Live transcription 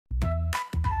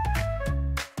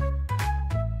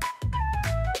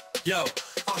Yo,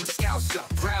 I'm the Scouser,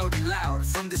 proud and loud,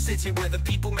 from the city where the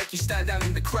people make you stand out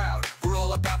in the crowd. We're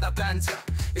all about that banter,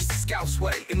 it's the Scouse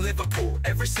way in Liverpool.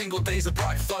 Every single day's a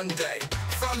bright fun day.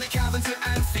 From the Cavern to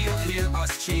Anfield, hear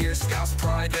us cheer. Scouse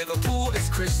pride, Liverpool is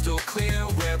crystal clear.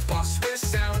 We're boss, we're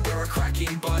sound, we're a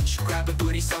cracking bunch. Grab a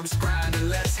butty, some scran, and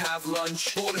let's have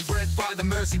lunch. Born and bred by the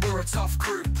Mersey, we're a tough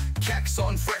crew. Kecks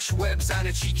on fresh webs and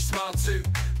a cheeky smile too.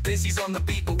 Bizzies on the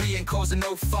beat, but we ain't causing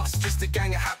no fuss. Just a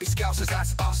gang of happy Scousers,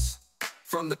 that's us.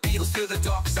 From the Beatles to the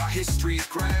docks, our history's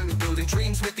grand. Building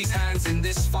dreams with these hands in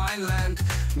this fine land.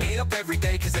 Made up every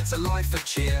day cause it's a life of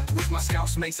cheer. With my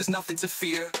Scouse mates there's nothing to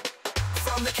fear.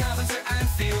 From the Cavern to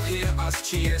Anfield, hear us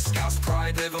cheer. Scouse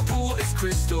pride, Liverpool is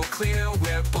crystal clear.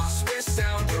 We're boss, we're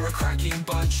sound, we're a cracking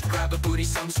bunch. Grab a booty,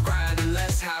 some scran, and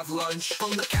let's have lunch.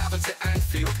 From the Cavern to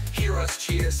Anfield, hear us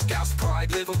cheer. Scouse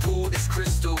pride, Liverpool is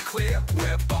crystal clear.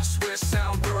 We're boss, we're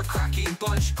sound, we're a cracking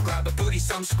bunch. Grab a booty,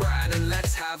 some scran, and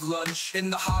let's have lunch. In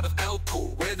the heart of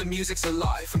Liverpool, where the music's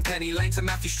alive. From Penny Lane to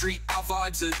Matthew Street, our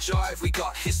vibes are jive. We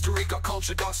got history, got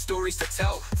culture, got stories to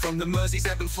tell. From the Mersey's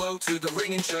ebb and flow to the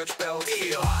ringing church bell.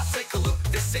 Take a look,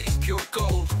 this city's pure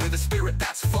gold, with a spirit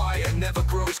that's fire, never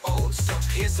grows old. So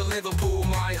here's to Liverpool,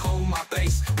 my home, my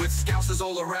base. With Scousers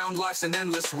all around, life's an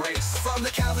endless race. From the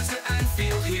Cavern to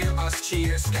Anfield, hear us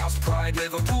cheer. Scouse pride,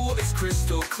 Liverpool is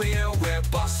crystal clear. We're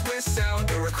boss, we're sound,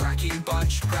 we're a cracking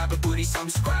bunch. Grab a booty, some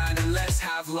scran, and let's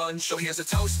have lunch. So here's a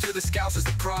toast to the Scousers,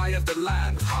 the pride of the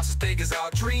land. Hearts as big as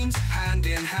our dreams, hand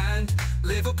in hand.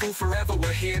 Liverpool forever,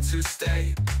 we're here to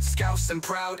stay. Scouse and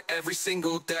proud every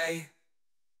single day.